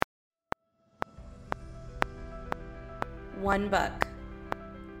One book,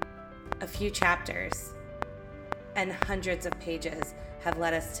 a few chapters, and hundreds of pages have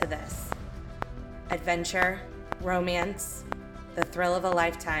led us to this. Adventure, romance, the thrill of a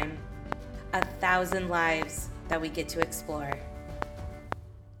lifetime, 1,000 lives that we get to explore.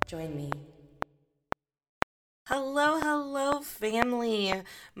 Join me. Hello, family,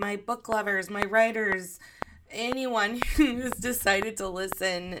 my book lovers, my writers, anyone who's decided to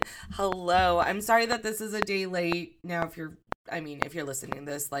listen. Hello. I'm sorry that this is a day late. Now, if you're listening to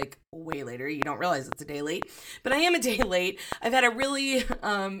this like way later, you don't realize it's a day late, but I am a day late. I've had a really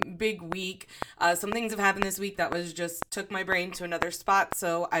big week. Some things have happened this week that was just took my brain to another spot.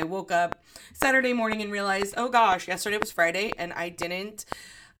 So I woke up Saturday morning and realized, oh gosh, yesterday was Friday and I didn't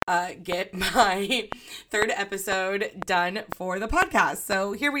get my third episode done for the podcast.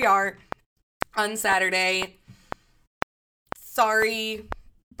 So here we are on Saturday. Sorry,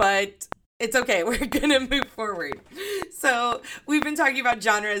 but it's okay. We're going to move forward. So we've been talking about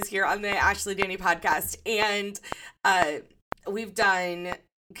genres here on the AshleyDannie podcast, and we've done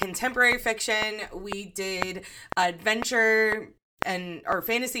contemporary fiction. We did adventure or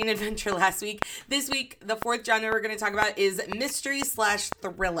fantasy and adventure last week. This week, the fourth genre we're going to talk about is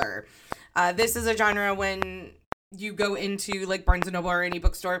mystery/thriller. This is a genre when you go into like Barnes & Noble or any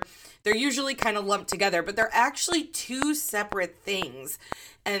bookstore, they're usually kind of lumped together, but they're actually two separate things.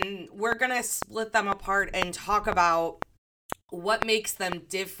 And we're going to split them apart and talk about what makes them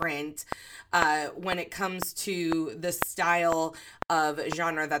different when it comes to the style of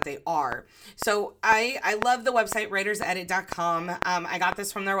genre that they are. So I love the website writersedit.com. I got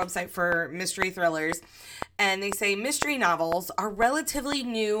this from their website for mystery thrillers. And they say mystery novels are relatively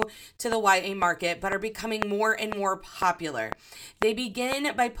new to the YA market, but are becoming more and more popular. They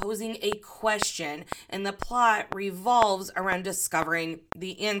begin by posing a question, and the plot revolves around discovering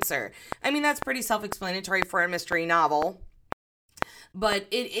the answer. I mean, that's pretty self-explanatory for a mystery novel. But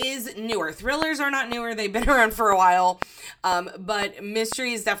it is newer. Thrillers are not newer. They've been around for a while. But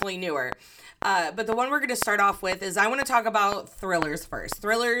mystery is definitely newer. But the one we're going to start off with is I want to talk about thrillers first.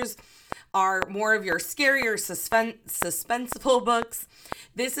 Thrillers are more of your scarier, suspenseful books.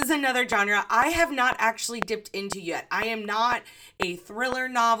 This is another genre I have not actually dipped into yet. I am not a thriller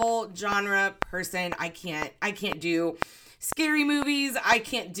novel genre person. I can't do scary movies. I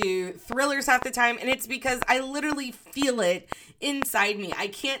can't do thrillers half the time, and it's because I literally feel it inside me. I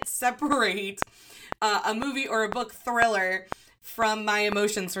can't separate a movie or a book thriller from my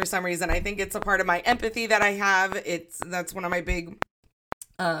emotions for some reason. I think it's a part of my empathy that I have. That's one of my big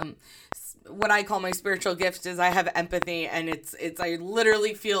what I call my spiritual gift is I have empathy, and it's I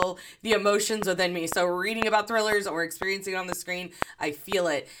literally feel the emotions within me. So reading about thrillers or experiencing it on the screen, I feel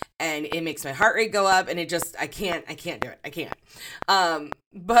it, and it makes my heart rate go up, and I can't do it. I can't.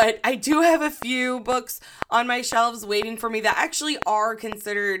 But I do have a few books on my shelves waiting for me that actually are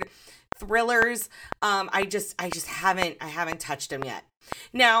considered thrillers. I just haven't touched them yet.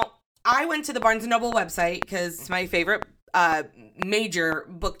 Now, I went to the Barnes & Noble website because it's my favorite major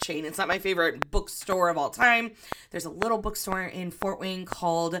book chain. It's not my favorite bookstore of all time. There's a little bookstore in Fort Wayne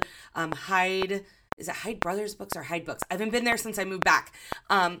called Hyde. Is it Hyde Brothers Books or Hyde Books? I haven't been there since I moved back.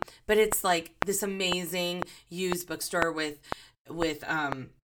 But it's like this amazing used bookstore with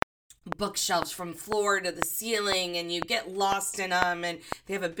bookshelves from floor to the ceiling, and you get lost in them, and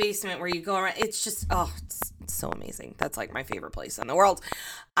they have a basement where you go around. It's just, it's so amazing. That's like my favorite place in the world.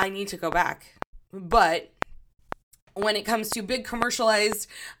 I need to go back. But when it comes to big commercialized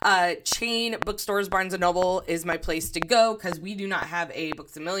chain bookstores, Barnes & Noble is my place to go because we do not have a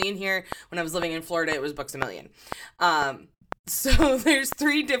Books A Million here. When I was living in Florida, it was Books A Million. So there's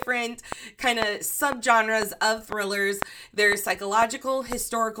three different kind of subgenres of thrillers. There's psychological,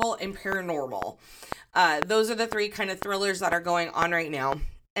 historical, and paranormal. Those are the three kind of thrillers that are going on right now.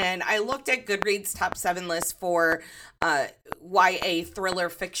 And I looked at Goodreads' top 7 list for YA thriller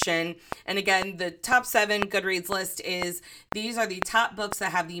fiction. And again, the top 7 Goodreads list is these are the top books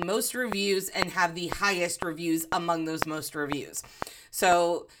that have the most reviews and have the highest reviews among those most reviews.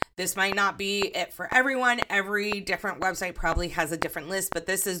 So this might not be it for everyone. Every different website probably has a different list, but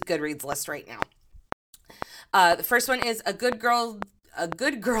this is Goodreads' list right now. The first one is A Good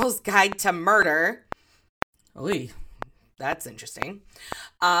Girl's Guide to Murder. Oy. That's interesting.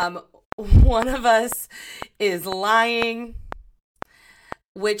 One of Us is Lying,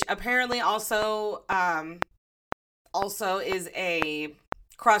 which apparently also is a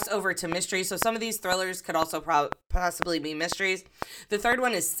crossover to mystery. So some of these thrillers could also possibly be mysteries. The third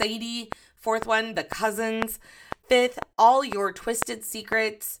one is Sadie. Fourth one, The Cousins. Fifth, All Your Twisted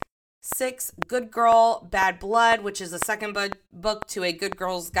Secrets. 6, Good Girl, Bad Blood, which is the second book to A Good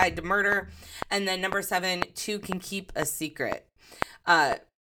Girl's Guide to Murder. And then number 7, Two Can Keep a Secret.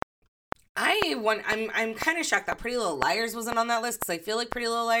 I'm kind of shocked that Pretty Little Liars wasn't on that list, because I feel like Pretty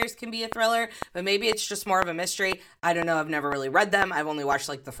Little Liars can be a thriller, but maybe it's just more of a mystery. I don't know. I've never really read them. I've only watched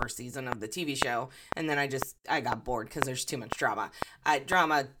like the first season of the TV show, and then I got bored because there's too much drama.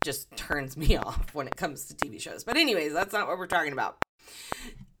 Drama just turns me off when it comes to TV shows. But anyways, that's not what we're talking about.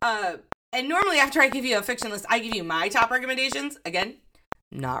 And normally after I give you a fiction list, I give you my top recommendations. Again,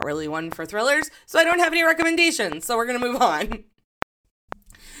 not really one for thrillers, so I don't have any recommendations. So we're gonna move on.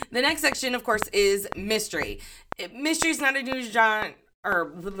 The next section, of course, is mystery. Mystery is not a new genre, or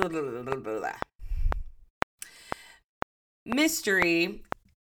blah, blah, blah, blah, blah, blah. Mystery.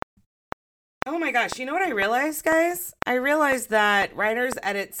 Oh my gosh, you know what I realized, guys? I realized that Writer's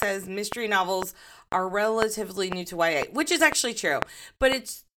Edit says mystery novels are relatively new to YA, which is actually true, but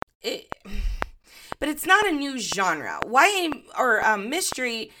it's not a new genre. YA or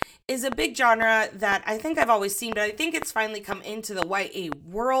mystery is a big genre that I think I've always seen, but I think it's finally come into the YA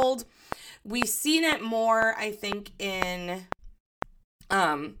world. We've seen it more, I think, in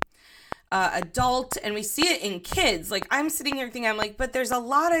adult, and we see it in kids. Like, I'm sitting here thinking, I'm like, but there's a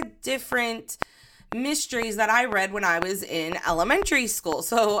lot of different mysteries that I read when I was in elementary school.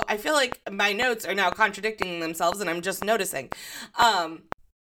 So I feel like my notes are now contradicting themselves, and I'm just noticing.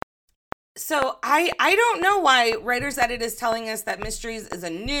 So I don't know why Writer's Edit is telling us that mysteries is a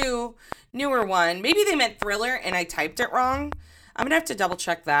newer one. Maybe they meant thriller and I typed it wrong. I'm gonna have to double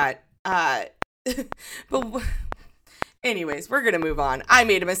check that. But anyways, we're gonna move on. I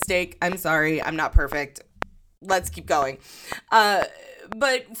made a mistake. I'm sorry. I'm not perfect. Let's keep going.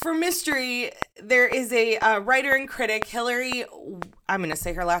 But for mystery, there is a writer and critic, Hillary, I'm going to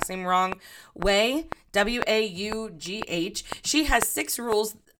say her last name wrong, Waugh, W-A-U-G-H. She has 6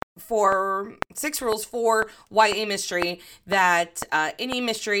 rules for YA mystery that any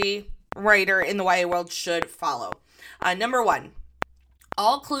mystery writer in the YA world should follow. Number 1,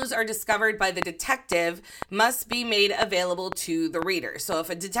 all clues are discovered by the detective must be made available to the reader. So if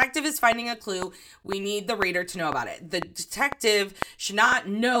a detective is finding a clue, we need the reader to know about it. The detective should not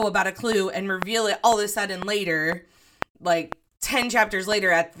know about a clue and reveal it all of a sudden later, like 10 chapters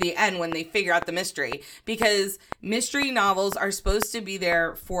later at the end when they figure out the mystery, because mystery novels are supposed to be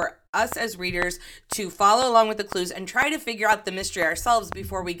there for us as readers to follow along with the clues and try to figure out the mystery ourselves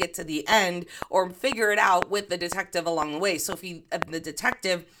before we get to the end, or figure it out with the detective along the way. So if the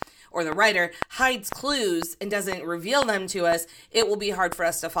detective or the writer hides clues and doesn't reveal them to us, it will be hard for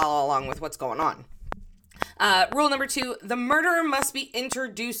us to follow along with what's going on. Rule number 2, the murderer must be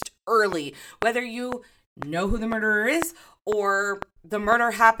introduced early, whether you know who the murderer is or the murder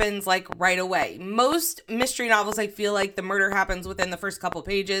happens like right away. Most mystery novels, I feel like the murder happens within the first couple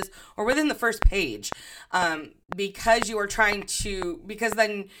pages or within the first page, because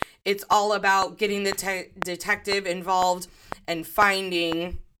then it's all about getting the detective involved and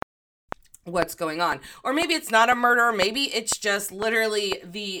finding what's going on. Or maybe it's not a murder, maybe it's just literally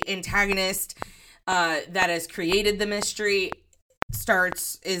the antagonist that has created the mystery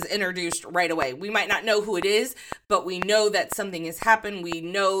is introduced right away. We might not know who it is, but we know that something has happened. We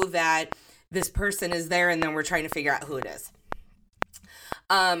know that this person is there, and then we're trying to figure out who it is.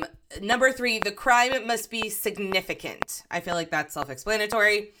 Number 3, the crime must be significant. I feel like that's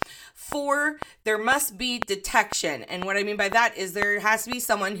self-explanatory. 4, there must be detection. And what I mean by that is there has to be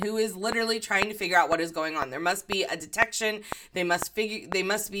someone who is literally trying to figure out what is going on. There must be a detection. They must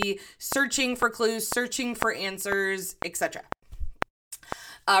be searching for clues, searching for answers, etc.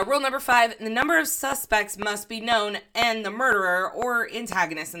 Rule number 5, the number of suspects must be known, and the murderer, or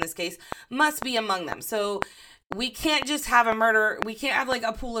antagonist in this case, must be among them. So we can't just have a murder. We can't have like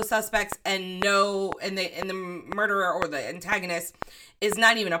a pool of suspects and the murderer or the antagonist is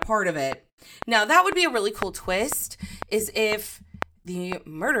not even a part of it. Now, that would be a really cool twist, is if the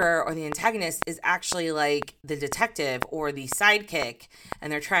murderer or the antagonist is actually like the detective or the sidekick,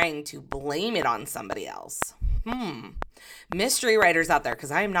 and they're trying to blame it on somebody else. Mystery writers out there,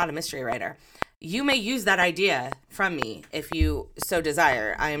 because I am not a mystery writer, you may use that idea from me if you so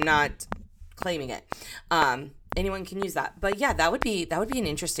desire. I am not claiming it. Anyone can use that. But yeah, that would be an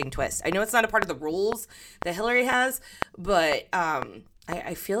interesting twist. I know it's not a part of the rules that Hillary has, but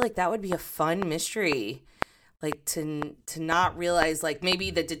I feel like that would be a fun mystery. Like to not realize, like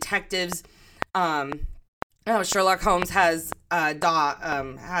maybe the detectives, Sherlock Holmes has the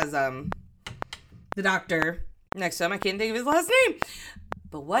doctor next to him. I can't think of his last name.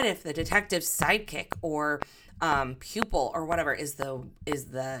 But what if the detective's sidekick or pupil or whatever is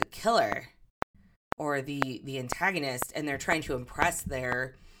the killer or the antagonist, and they're trying to impress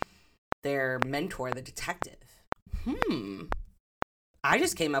their their mentor, the detective. I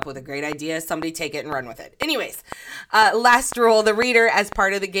just came up with a great idea. Somebody take it and run with it. Anyways, last rule, the reader, as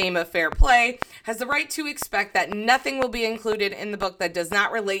part of the game of fair play, has the right to expect that nothing will be included in the book that does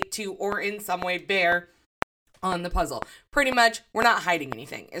not relate to or in some way bear on the puzzle. Pretty much, we're not hiding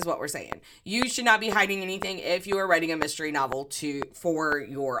anything, is what we're saying. You should not be hiding anything if you are writing a mystery novel for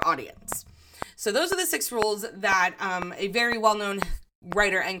your audience. So those are the 6 rules that a very well-known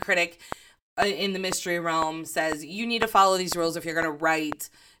writer and critic in the mystery realm says you need to follow these rules if you're going to write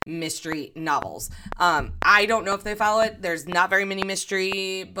mystery novels. I don't know if they follow it. There's not very many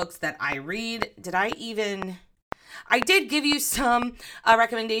mystery books that I read. I did give you some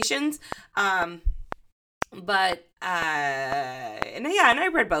recommendations, and I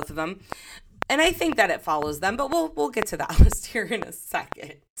read both of them, and I think that it follows them, but we'll get to that list here in a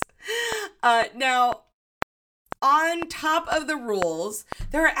second. Now, on top of the rules,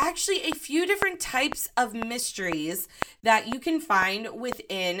 there are actually a few different types of mysteries that you can find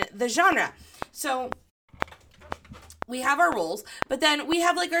within the genre. So we have our rules, but then we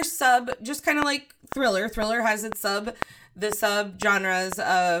have like our just kind of like thriller. Thriller has its the subgenres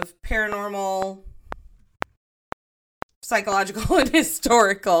of paranormal, psychological, and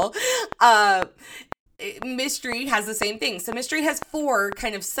historical. Mystery has the same thing. So mystery has 4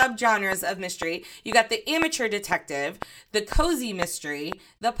 kind of subgenres of mystery. You got the amateur detective, the cozy mystery,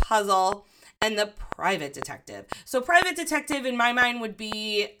 the puzzle, and the private detective. So private detective in my mind would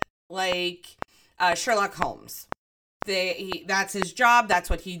be like Sherlock Holmes. That's his job. That's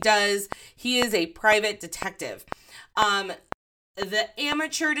what he does. He is a private detective. The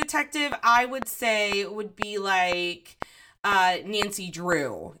amateur detective, I would say, would be like Nancy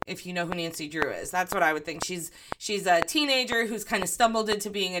Drew, if you know who Nancy Drew is. That's what I would think. She's a teenager who's kind of stumbled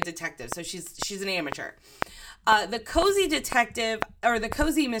into being a detective, so she's an amateur. The cozy detective, or the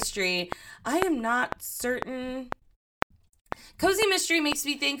cozy mystery, I am not certain. Cozy mystery makes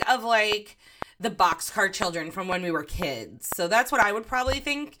me think of like the Boxcar Children from when we were kids. So that's what I would probably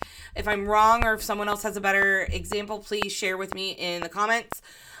think. If I'm wrong, or if someone else has a better example, please share with me in the comments,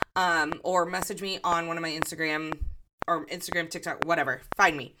 or message me on one of my Instagram, TikTok, whatever.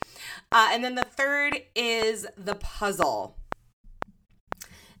 Find me. And then the third is the puzzle.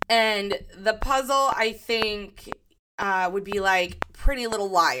 And the puzzle, I think, would be like Pretty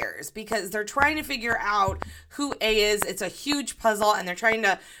Little Liars, because they're trying to figure out who A is. It's a huge puzzle, and they're trying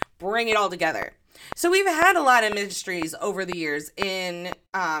to bring it all together. So we've had a lot of mysteries over the years in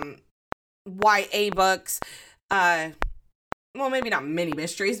YA books. Well, maybe not many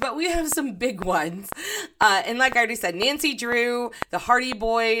mysteries, but we have some big ones. And like I already said, Nancy Drew, the Hardy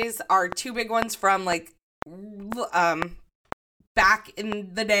Boys are 2 big ones from like back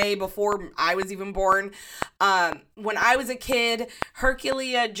in the day before I was even born. When I was a kid,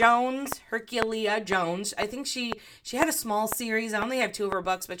 Herculia Jones, I think she had a small series. I only have 2 of her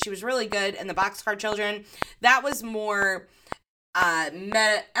books, but she was really good. And the Boxcar Children, that was more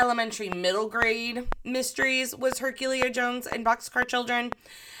elementary, middle grade mysteries, was Herculia Jones and Boxcar Children.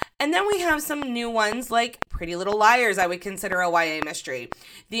 And then we have some new ones like Pretty Little Liars, I would consider a YA mystery.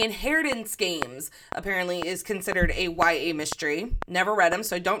 The Inheritance Games apparently is considered a YA mystery. Never read them,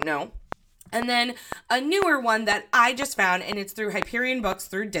 so I don't know. And then a newer one that I just found, and it's through Hyperion Books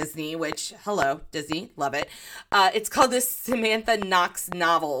through Disney, which, hello, Disney, love it. It's called the Samantha Knox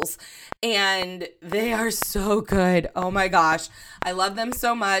novels, and they are so good. Oh my gosh, I love them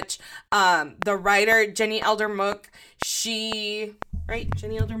so much. The writer, Jenny Eldermook, Jenny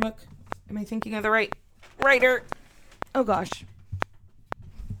Eldermook? Am I thinking of the right writer? Oh gosh.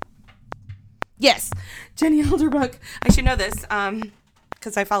 Yes, Jenny Eldermook. I should know this.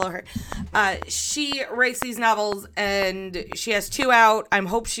 Because I follow her. She writes these novels, and she has 2 out. I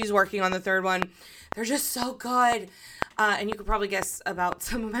hope she's working on the 3rd one. They're just so good. And you could probably guess about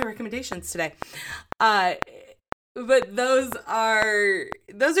some of my recommendations today. But those are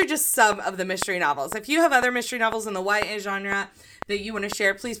just some of the mystery novels. If you have other mystery novels in the YA genre that you want to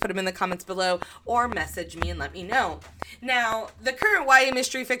share, please put them in the comments below or message me and let me know. Now, the current YA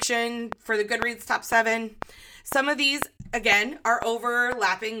mystery fiction for the Goodreads Top 7, some of these, again, are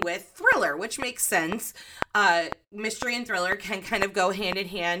overlapping with thriller, which makes sense. Mystery and thriller can kind of go hand in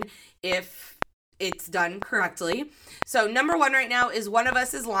hand if it's done correctly. So number 1 right now is One of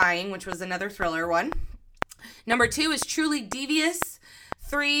Us is Lying, which was another thriller one. Number 2 is Truly Devious.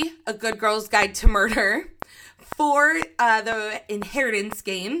 3, A Good Girl's Guide to Murder. 4, The Inheritance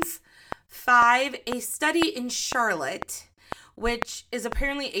Games. 5, A Study in Charlotte, which is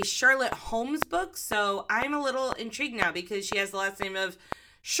apparently a Sherlock Holmes book. So I'm a little intrigued now because she has the last name of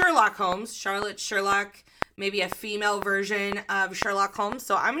Sherlock Holmes. Charlotte Sherlock maybe a female version of Sherlock Holmes.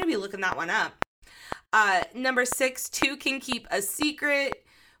 So I'm going to be looking that one up. Number 6, Two Can Keep a Secret,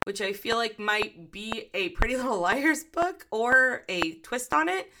 which I feel like might be a Pretty Little Liars book or a twist on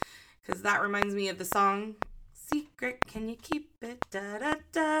it, because that reminds me of the song, Secret, can you keep it, da da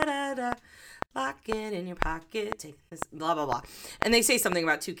da da da, lock it in your pocket, take this, blah blah blah. And they say something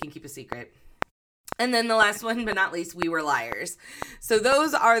about Two Can Keep a Secret. And then the last one, but not least, We Were Liars. So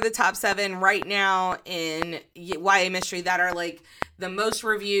those are the top 7 right now in YA mystery that are like the most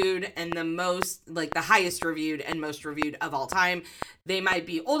reviewed and the most, like the highest reviewed and most reviewed of all time. They might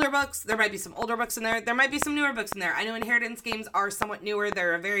be older books. There might be some older books in there. There might be some newer books in there. I know Inheritance Games are somewhat newer.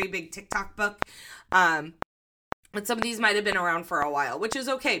 They're a very big TikTok book. But some of these might have been around for a while, which is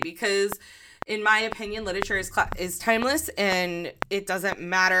okay because in my opinion, literature is timeless and it doesn't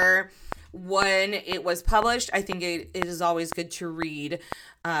matter when it was published. I think it is always good to read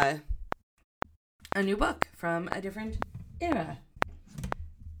a new book from a different era.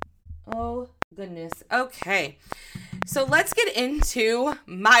 Oh, goodness. Okay. So let's get into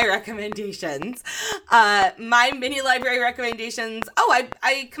my recommendations. My mini library recommendations. Oh,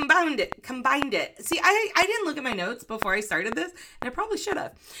 I combined it. See, I didn't look at my notes before I started this, and I probably should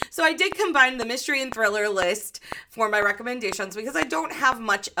have. So I did combine the mystery and thriller list for my recommendations because I don't have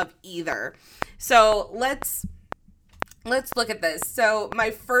much of either. So let's look at this. So my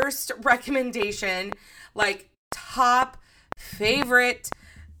first recommendation, like top favorite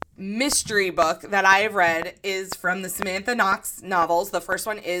mystery book that I have read, is from the Samantha Knox novels. The first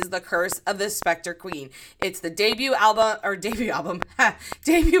one is The Curse of the Spectre Queen. It's the debut book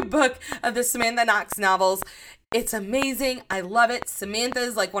of the Samantha Knox novels. It's amazing. I love it. Samantha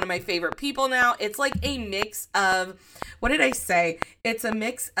is like one of my favorite people now. It's like a mix of, what did I say? It's a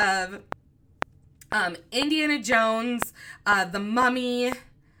mix of Indiana Jones, The Mummy,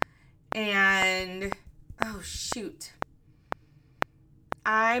 and, oh shoot,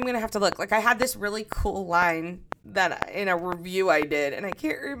 I'm going to have to look. Like, I had this really cool line that in a review I did, and I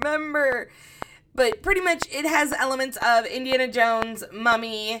can't remember. But pretty much it has elements of Indiana Jones,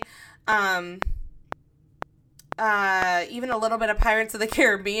 Mummy, even a little bit of Pirates of the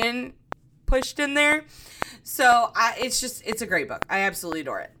Caribbean pushed in there. So it's a great book. I absolutely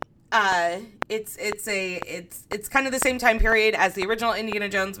adore it. It's kind of the same time period as the original Indiana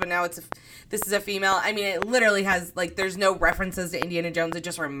Jones, but now this is a female. I mean, it literally has, like, there's no references to Indiana Jones. It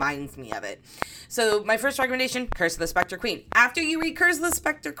just reminds me of it. So my first recommendation, Curse of the Spectre Queen. After you read Curse of the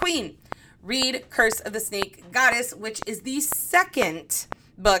Spectre Queen, read Curse of the Snake Goddess, which is the second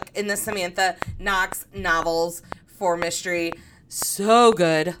book in the Samantha Knox novels for mystery. So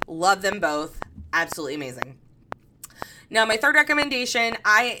good. Love them both. Absolutely amazing. Now, my third recommendation,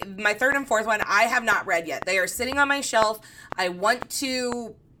 my third and fourth one, I have not read yet. They are sitting on my shelf. I want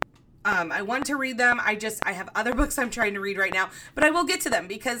to read them. I have other books I'm trying to read right now, but I will get to them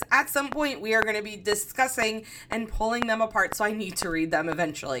because at some point we are going to be discussing and pulling them apart, so I need to read them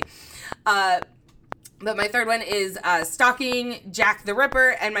eventually. But my third one is Stalking Jack the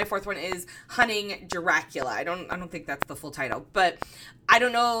Ripper, and my fourth one is Hunting Dracula. I don't think that's the full title, but I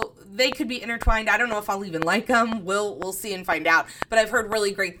don't know. They could be intertwined. I don't know if I'll even like them. We'll see and find out. But I've heard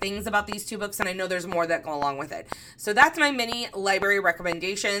really great things about these two books, and I know there's more that go along with it. So that's my mini library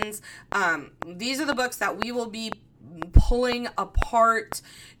recommendations. These are the books that we will be pulling apart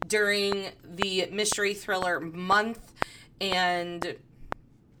during the mystery thriller month, and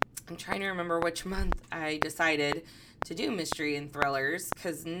I'm trying to remember which month I decided to do mystery and thrillers,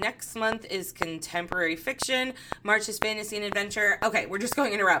 because next month is contemporary fiction, March is fantasy and adventure. Okay, we're just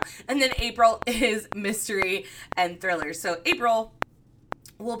going in a row. And then April is mystery and thrillers. So April,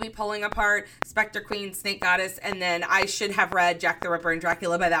 we'll be pulling apart Spectre Queen, Snake Goddess, and then I should have read Jack the Ripper and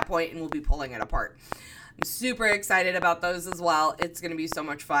Dracula by that point, and we'll be pulling it apart. I'm super excited about those as well. It's going to be so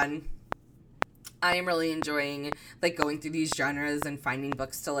much fun. I am really enjoying, like, going through these genres and finding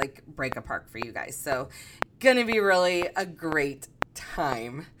books to, like, break apart for you guys. So, gonna be really a great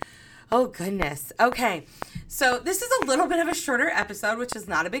time. Oh, goodness. Okay. So, this is a little bit of a shorter episode, which is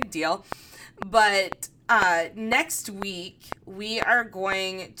not a big deal. But next week, we are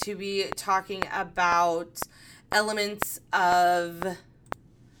going to be talking about elements of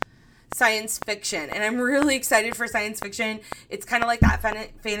science fiction, and I'm really excited for science fiction. It's kind of like that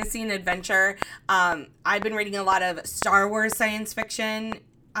fantasy and adventure. I've been reading a lot of Star Wars science fiction.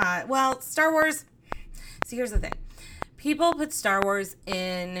 Star Wars, see, here's the thing. People put Star Wars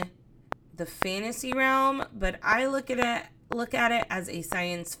in the fantasy realm, but I look at it as a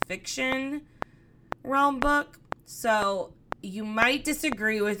science fiction realm book. So you might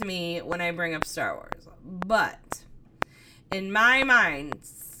disagree with me when I bring up Star Wars, but in my mind,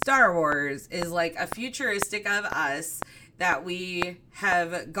 Star Wars is like a futuristic of us that we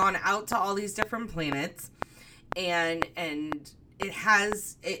have gone out to all these different planets, and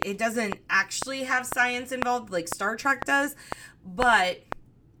it doesn't actually have science involved like Star Trek does, but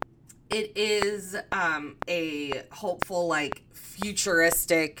it is a hopeful, like,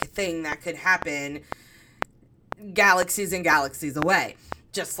 futuristic thing that could happen galaxies and galaxies away,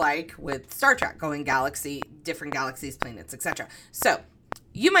 just like with Star Trek, going different galaxies, planets, etc. So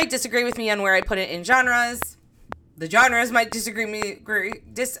you might disagree with me on where I put it in genres. The genres might disagree with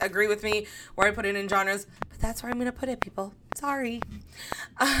me where I put it in genres, but that's where I'm going to put it, people. Sorry.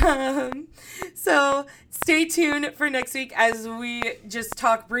 So stay tuned for next week as we just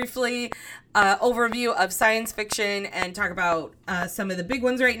talk briefly, overview of science fiction and talk about some of the big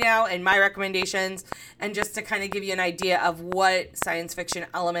ones right now and my recommendations, and just to kind of give you an idea of what science fiction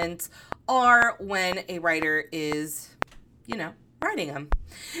elements are when a writer is, writing them.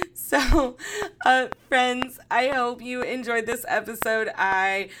 So, friends, I hope you enjoyed this episode.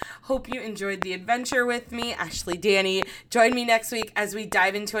 I hope you enjoyed the adventure with me, AshleyDannie. Join me next week as we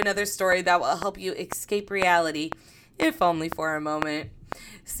dive into another story that will help you escape reality, if only for a moment.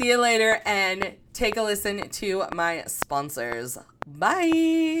 See you later, and take a listen to my sponsors.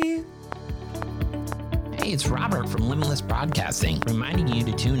 Bye! Hey, it's Robert from Limitless Broadcasting, reminding you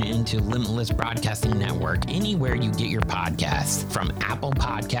to tune in to Limitless Broadcasting Network anywhere you get your podcasts, from Apple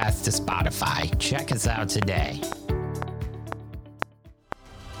Podcasts to Spotify. Check us out today.